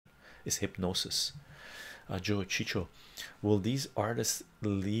is hypnosis. Joe Chicho, will these artists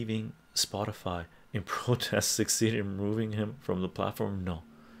leaving Spotify in protest succeed in removing him from the platform? No.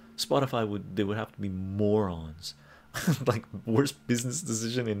 Spotify would, they would have to be morons. Like worst business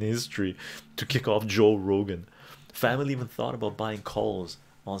decision in history to kick off Joe Rogan. Family even thought about buying calls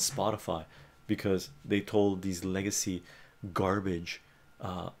on Spotify because they told these legacy garbage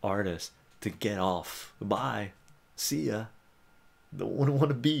artists to get off. Bye, see ya. Don't want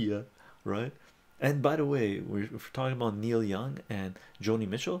to be ya, right? And by the way, we're talking about Neil Young and Joni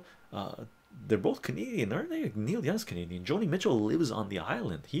Mitchell. They're both Canadian, aren't they? Neil Young's Canadian. Joni Mitchell lives on the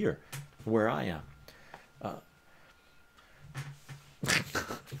island here, where I am.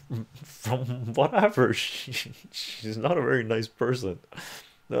 From what I've heard, she's not a very nice person.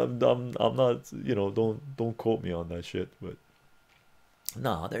 I'm not, you know, don't quote me on that shit, but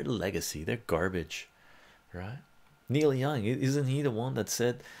no, they're legacy, they're garbage, right? Neil Young, isn't he the one that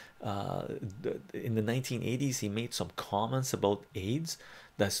said in the 1980s he made some comments about AIDS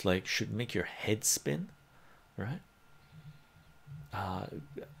that's like should make your head spin, right? uh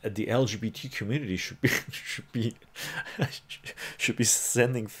the LGBT community should be should be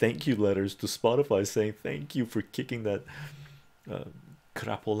sending thank you letters to Spotify saying thank you for kicking that uh,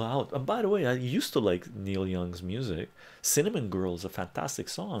 crapola out. And by the way, I used to like Neil Young's music. Cinnamon Girl is a fantastic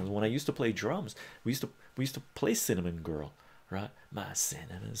song. When I used to play drums, we used to play Cinnamon Girl, right? My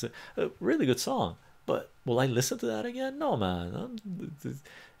cinnamon is a really good song. But will I listen to that again? No, man.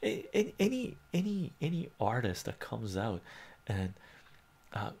 Any artist that comes out and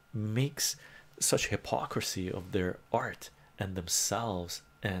makes such hypocrisy of their art and themselves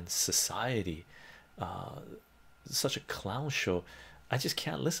and society, such a clown show, I just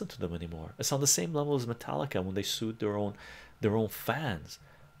can't listen to them anymore. It's on the same level as Metallica when they sued their own fans.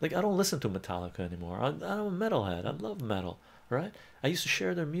 Like I don't listen to Metallica anymore. I'm a metalhead. I love metal, right? I used to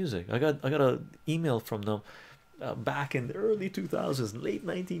share their music. I got a email from them back in the early 2000s, late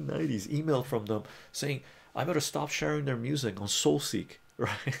 1990s, email from them saying I better stop sharing their music on Soulseek,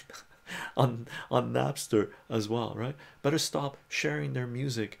 right? On Napster as well, right? Better stop sharing their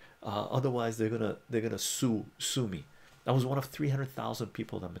music, otherwise they're gonna sue me. I was one of 300,000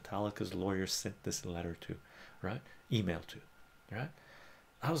 people that Metallica's lawyer sent this letter to, right? Email to, right?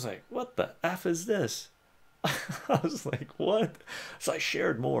 I was like, what the F is this? I was like, what? So I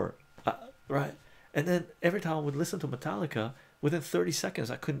shared more, right? And then every time I would listen to Metallica, within 30 seconds,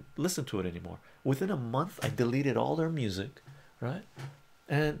 I couldn't listen to it anymore. Within a month, I deleted all their music, right?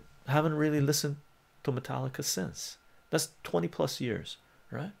 And haven't really listened to Metallica since. That's 20 plus years,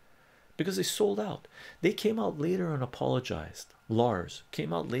 right? Because they sold out. They came out later and apologized. Lars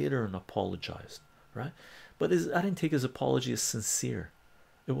came out later and apologized, right? But I didn't take his apology as sincere.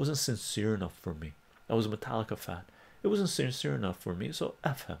 It wasn't sincere enough for me. I was a Metallica fan. It wasn't sincere enough for me, so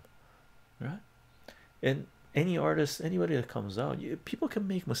F him, right? And any artist, anybody that comes out, people can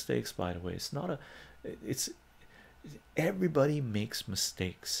make mistakes, by the way. It's not a, it's everybody makes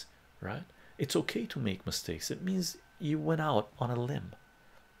mistakes, right? It's okay to make mistakes. It means you went out on a limb,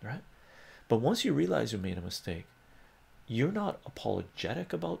 right? But once you realize you made a mistake, you're not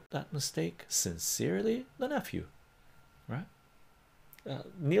apologetic about that mistake sincerely, then F you, right?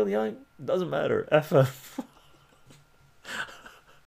 Neil Young, doesn't matter. FF.